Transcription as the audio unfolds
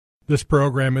This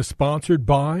program is sponsored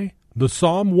by the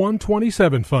Psalm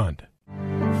 127 Fund.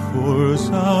 For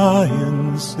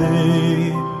Zion's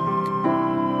sake,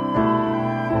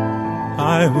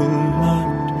 I will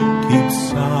not keep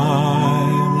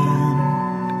silent.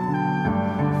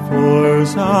 For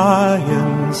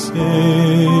Zion's sake,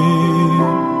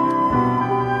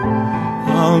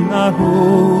 I'll not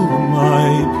hold my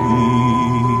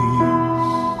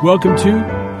peace. Welcome to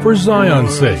For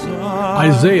Zion's Sake.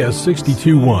 Isaiah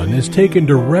 62:1 is taken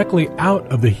directly out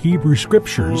of the Hebrew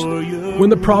Scriptures when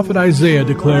the prophet Isaiah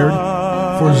declared,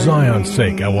 "For Zion's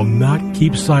sake I will not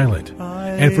keep silent,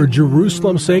 and for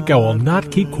Jerusalem's sake I will not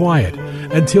keep quiet,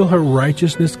 until her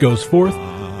righteousness goes forth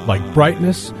like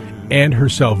brightness, and her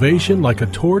salvation like a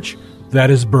torch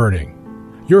that is burning."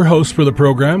 Your hosts for the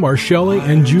program are Shelley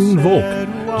and June Volk,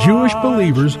 Jewish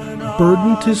believers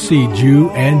burdened to see Jew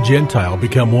and Gentile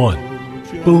become one.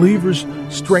 Believers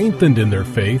strengthened in their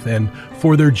faith and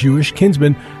for their Jewish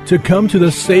kinsmen to come to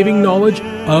the saving knowledge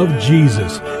of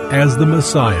Jesus as the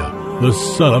Messiah, the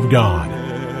Son of God.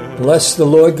 Bless the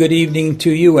Lord. Good evening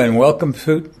to you and welcome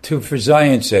to For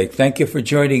Zion's Sake. Thank you for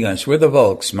joining us. We're the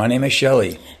Volks. My name is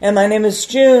Shelley. And my name is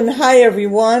June. Hi,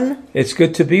 everyone. It's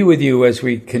good to be with you as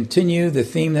we continue the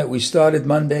theme that we started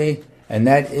Monday, and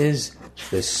that is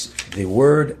the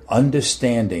word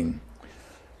understanding.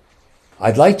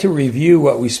 I'd like to review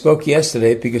what we spoke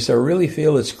yesterday because I really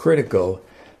feel it's critical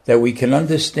that we can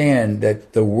understand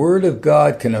that the Word of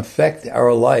God can affect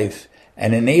our life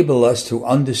and enable us to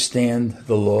understand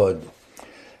the Lord.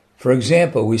 For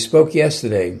example, we spoke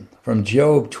yesterday from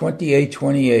Job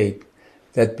 28:28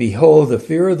 that, "Behold, the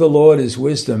fear of the Lord is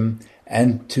wisdom,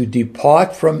 and to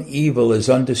depart from evil is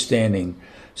understanding."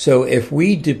 So if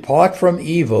we depart from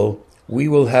evil, we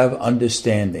will have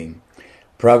understanding.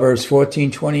 Proverbs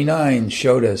 14:29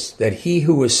 showed us that he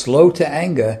who is slow to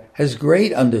anger has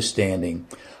great understanding.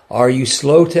 Are you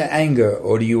slow to anger,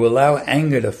 or do you allow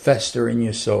anger to fester in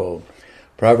your soul?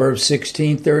 Proverbs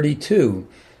 16:32,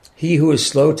 he who is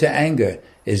slow to anger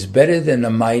is better than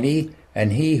the mighty,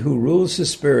 and he who rules the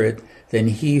spirit than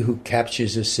he who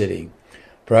captures a city.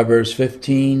 Proverbs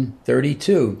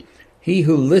 15:32, he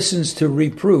who listens to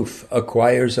reproof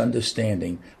acquires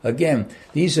understanding. Again,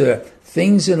 these are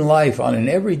things in life on an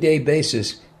everyday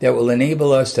basis that will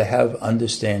enable us to have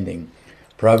understanding.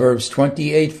 Proverbs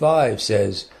 28:5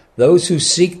 says, those who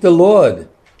seek the Lord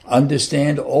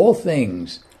understand all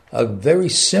things. A very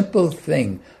simple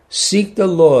thing. Seek the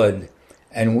Lord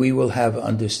and we will have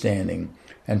understanding.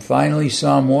 And finally,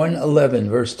 Psalm 111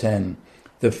 verse 10,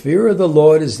 the fear of the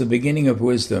Lord is the beginning of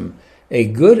wisdom. A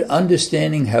good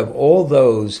understanding have all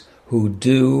those who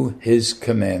do his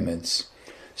commandments.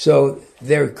 So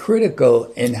they're critical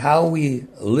in how we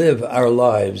live our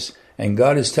lives. And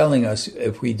God is telling us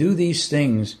if we do these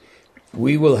things,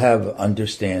 we will have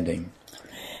understanding.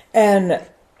 And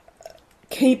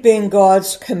keeping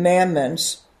God's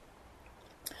commandments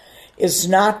is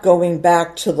not going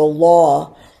back to the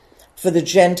law for the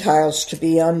Gentiles to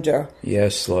be under.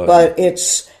 Yes, Lord. But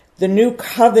it's the new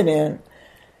covenant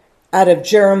out of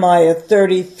Jeremiah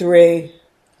 33,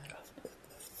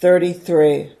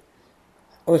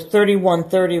 or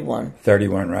 31:31.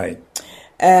 31, right.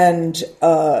 And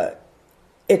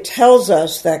it tells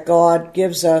us that God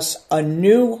gives us a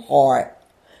new heart,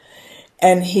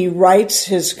 and he writes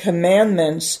his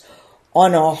commandments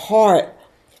on our heart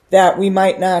that we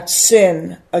might not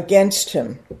sin against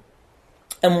him.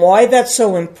 And why that's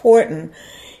so important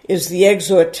is the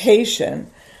exhortation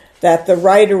that the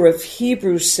writer of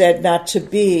Hebrews said not to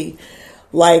be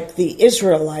like the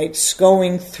Israelites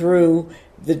going through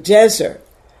the desert.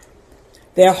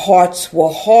 Their hearts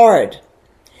were hard.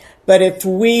 But if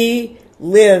we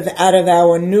live out of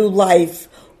our new life,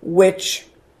 which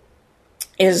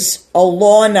is a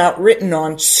law not written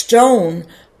on stone,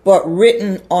 but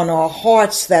written on our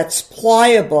hearts that's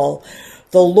pliable,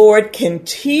 the Lord can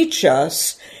teach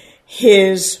us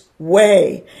his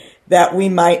way that we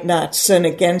might not sin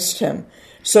against him.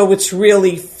 So it's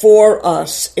really for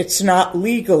us. It's not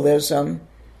legalism.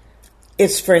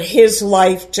 It's for his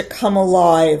life to come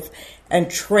alive and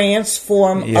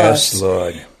transform us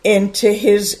Lord, into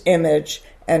his image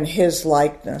and his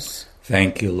likeness.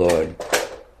 Thank you, Lord.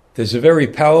 There's a very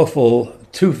powerful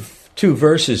two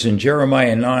verses in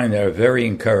Jeremiah 9 that are very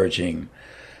encouraging.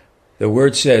 The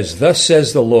word says, thus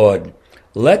says the Lord,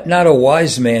 let not a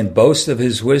wise man boast of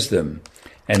his wisdom,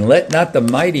 and let not the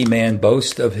mighty man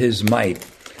boast of his might.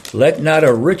 Let not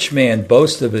a rich man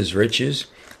boast of his riches,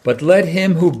 but let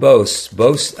him who boasts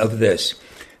boast of this,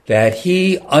 that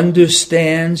he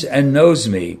understands and knows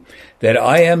me, that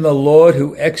I am the Lord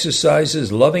who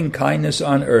exercises loving kindness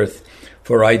on earth,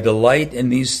 For I delight in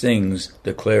these things,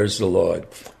 declares the Lord.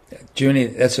 Junie,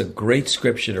 that's a great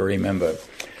scripture to remember.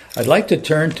 I'd like to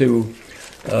turn to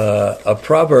a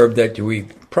proverb that we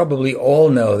probably all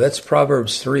know. That's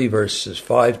Proverbs 3, verses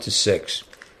 5 to 6.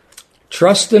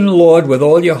 Trust in the Lord with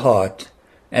all your heart,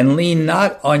 and lean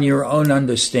not on your own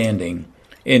understanding.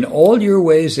 In all your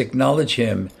ways acknowledge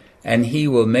him, and he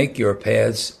will make your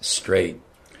paths straight.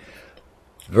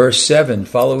 Verse 7,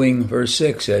 following verse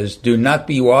 6, says, do not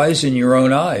be wise in your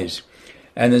own eyes.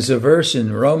 And there's a verse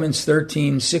in Romans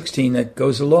 13:16 that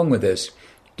goes along with this.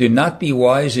 Do not be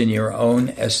wise in your own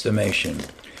estimation.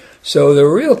 So the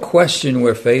real question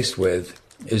we're faced with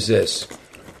is this.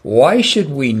 Why should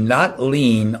we not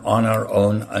lean on our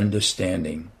own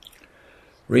understanding?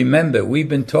 Remember, we've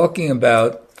been talking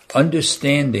about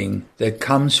understanding that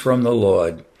comes from the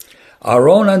Lord. Our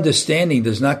own understanding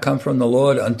does not come from the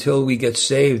Lord until we get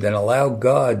saved and allow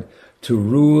God to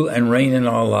rule and reign in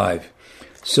our life.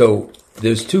 So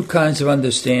there's two kinds of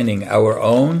understanding, our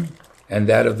own and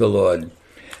that of the Lord.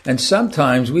 And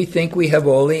sometimes we think we have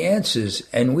all the answers,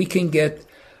 and we can get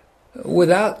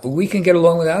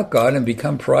along without God and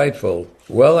become prideful.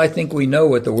 Well, I think we know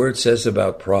what the word says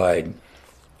about pride.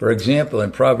 For example,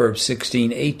 in Proverbs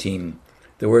 16:18,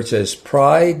 the word says,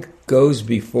 pride goes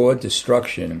before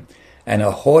destruction, and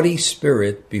a haughty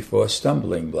spirit before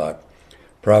stumbling block.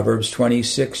 Proverbs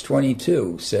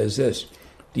 26:22 says this,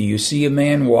 do you see a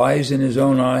man wise in his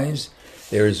own eyes?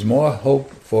 There is more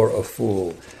hope for a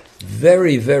fool.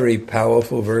 Very, very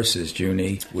powerful verses,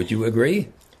 Junie. Would you agree?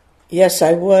 Yes,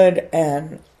 I would.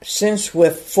 And since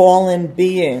we're fallen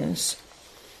beings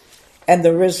and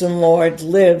the risen Lord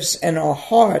lives in our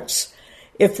hearts,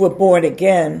 if we're born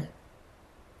again,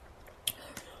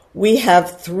 we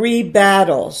have three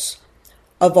battles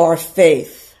of our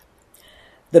faith.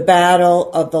 The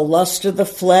battle of the lust of the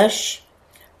flesh,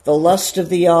 the lust of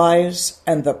the eyes,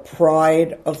 and the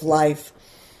pride of life.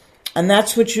 And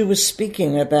that's what you were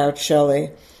speaking about,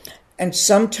 Shelley. And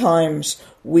sometimes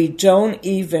we don't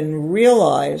even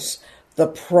realize the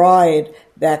pride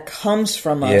that comes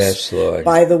from us, yes, Lord,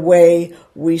 by the way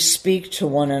we speak to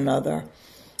one another.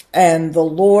 And the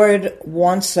Lord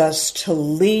wants us to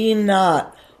lean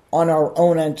not on our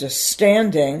own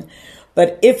understanding,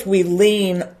 but if we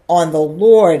lean on the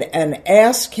Lord and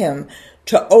ask him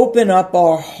to open up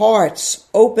our hearts,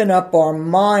 open up our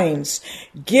minds,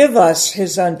 give us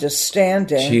his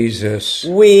understanding, Jesus,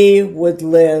 we would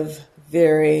live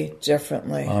very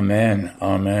differently. Amen.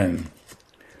 Amen.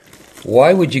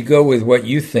 Why would you go with what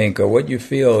you think or what you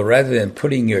feel rather than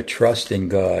putting your trust in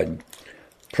God?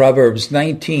 Proverbs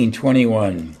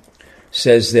 19:21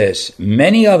 says this,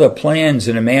 many are the plans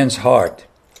in a man's heart,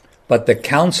 but the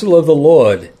counsel of the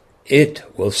Lord, it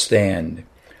will stand.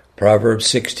 Proverbs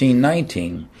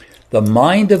 16:19, the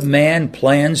mind of man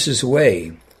plans his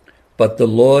way, but the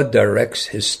Lord directs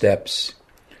his steps.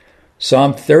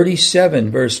 Psalm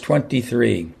 37, verse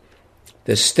 23,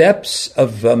 the steps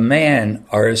of a man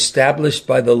are established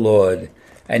by the Lord,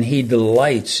 and he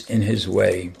delights in his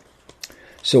way.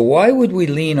 So why would we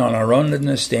lean on our own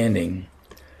understanding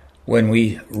when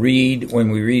we read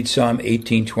Psalm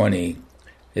 18:20?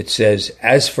 It says,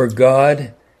 as for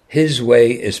God, his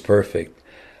way is perfect.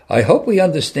 I hope we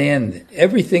understand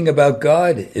everything about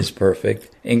God is perfect,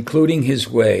 including his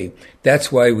way.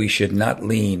 That's why we should not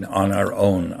lean on our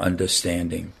own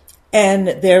understanding. And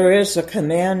there is a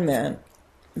commandment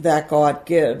that God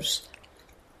gives.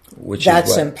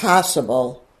 That's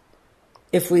impossible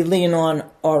if we lean on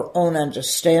our own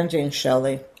understanding,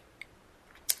 Shelley.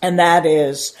 And that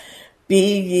is,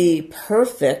 be ye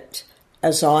perfect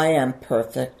as I am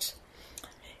perfect.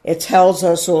 It tells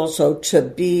us also to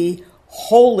be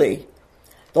holy.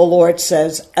 The Lord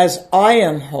says, as I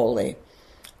am holy.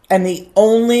 And the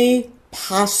only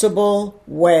possible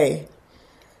way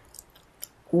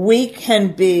we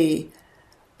can be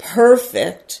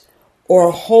perfect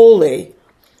or holy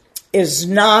is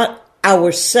not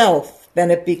ourself,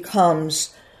 then it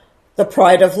becomes the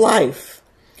pride of life.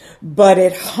 But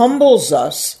it humbles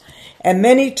us. And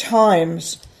many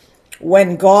times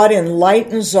when God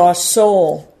enlightens our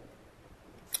soul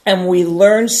and we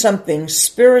learn something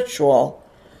spiritual,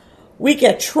 we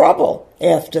get trouble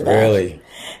after that. Really?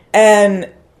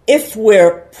 And if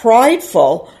we're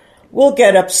prideful, we'll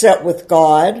get upset with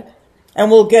God and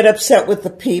we'll get upset with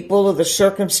the people or the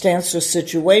circumstance or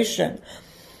situation.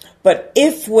 But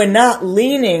if we're not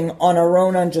leaning on our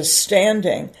own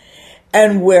understanding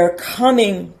and we're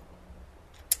coming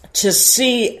to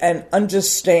see and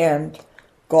understand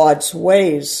God's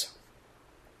ways,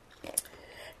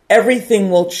 everything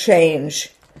will change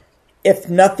if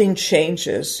nothing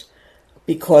changes,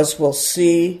 because we'll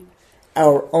see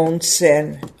our own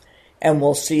sin, and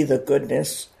we'll see the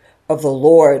goodness of the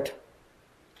Lord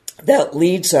that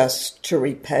leads us to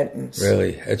repentance.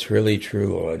 Really, that's really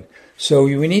true, Lord. So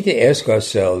we need to ask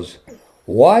ourselves,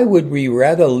 why would we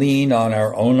rather lean on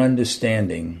our own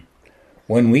understanding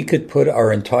when we could put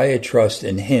our entire trust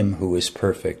in Him who is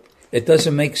perfect? It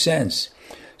doesn't make sense.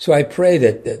 So I pray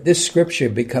that this scripture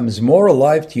becomes more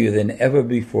alive to you than ever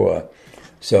before.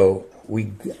 So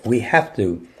we have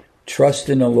to trust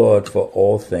in the Lord for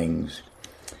all things.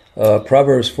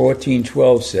 Proverbs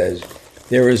 14:12 says,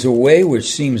 "There is a way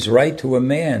which seems right to a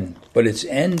man, but its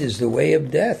end is the way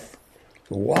of death."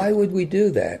 Why would we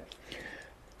do that?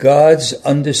 God's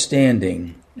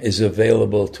understanding is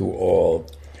available to all.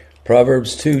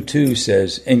 Proverbs 2:2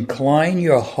 says, "Incline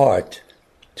your heart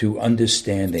to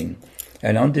understanding."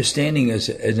 And understanding is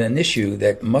an issue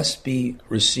that must be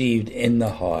received in the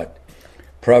heart.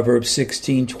 Proverbs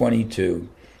 16:22.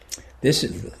 This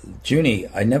is, Junie,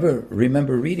 I never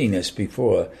remember reading this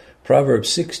before. Proverbs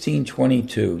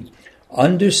 16:22.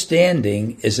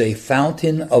 "Understanding is a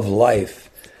fountain of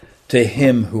life to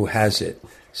him who has it."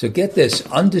 So get this,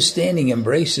 understanding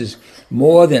embraces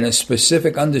more than a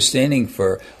specific understanding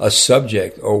for a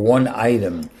subject or one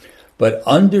item. But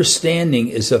understanding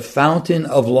is a fountain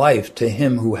of life to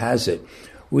him who has it.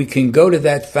 We can go to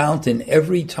that fountain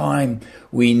every time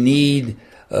we need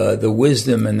the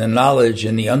wisdom and the knowledge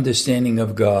and the understanding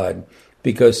of God.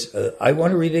 Because I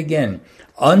want to read it again.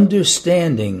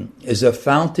 Understanding is a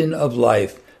fountain of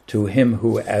life to him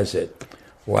who has it.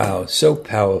 Wow, so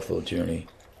powerful, Junie.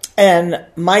 And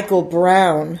Michael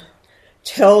Brown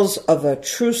tells of a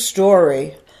true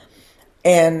story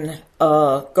in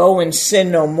Go and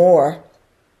Sin No More,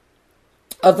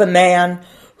 of a man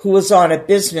who was on a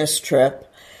business trip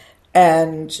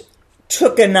and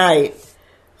took a night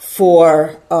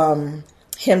for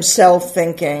himself,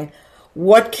 thinking,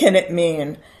 what can it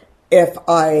mean if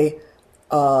I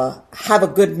have a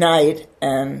good night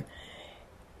and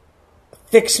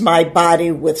fix my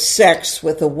body with sex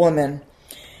with a woman?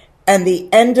 And the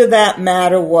end of that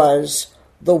matter was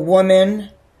the woman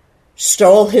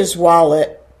stole his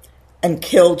wallet and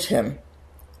killed him.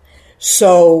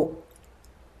 So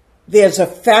there's a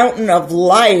fountain of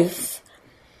life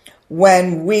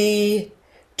when we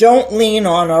don't lean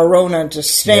on our own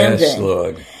understanding. Yes,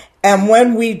 Lord. And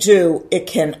when we do, it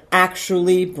can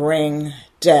actually bring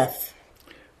death.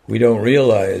 We don't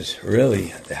realize,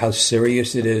 really, how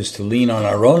serious it is to lean on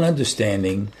our own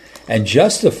understanding and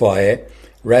justify it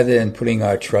rather than putting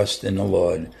our trust in the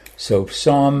Lord. So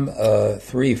Psalm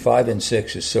 3, 5, and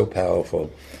 6 is so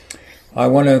powerful. I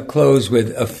want to close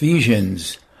with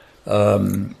Ephesians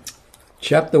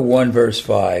chapter 1, verse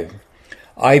 5.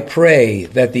 "I pray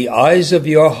that the eyes of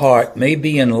your heart may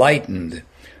be enlightened,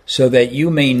 so that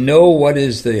you may know what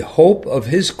is the hope of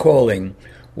his calling,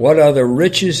 what are the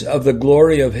riches of the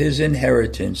glory of his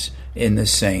inheritance in the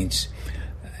saints."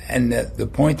 And the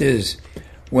point is,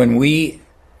 when we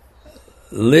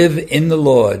live in the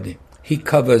Lord, he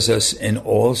covers us in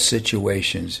all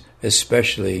situations,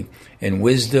 especially in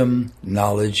wisdom,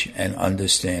 knowledge, and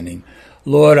understanding.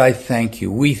 Lord, I thank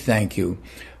you. We thank you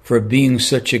for being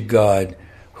such a God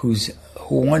who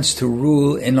wants to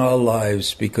rule in our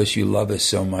lives because you love us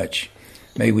so much.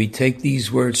 May we take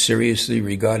these words seriously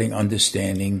regarding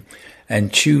understanding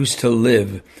and choose to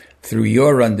live through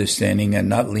your understanding and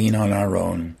not lean on our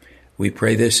own. We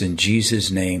pray this in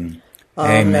Jesus' name.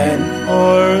 Amen.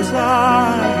 For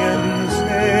Zion's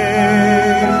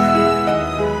sake.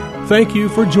 Thank you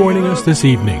for joining us this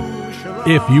evening.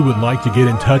 If you would like to get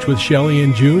in touch with Shelley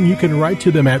and June, you can write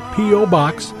to them at P.O.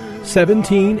 Box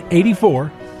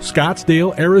 1784,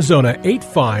 Scottsdale, Arizona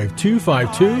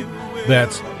 85252.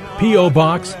 That's P.O.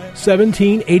 Box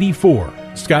 1784,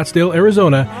 Scottsdale,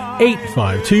 Arizona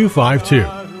 85252.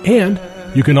 And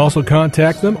you can also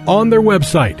contact them on their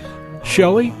website,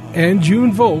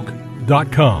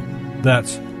 ShelleyandJuneVolk.com.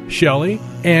 That's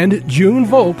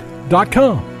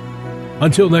ShelleyandJuneVolk.com.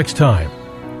 Until next time,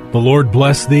 the Lord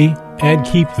bless thee and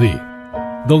keep thee.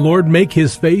 The Lord make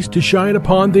his face to shine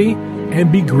upon thee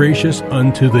and be gracious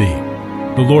unto thee.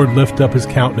 The Lord lift up his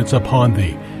countenance upon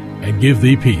thee and give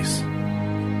thee peace.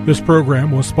 This program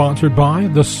was sponsored by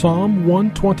the Psalm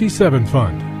 127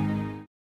 Fund.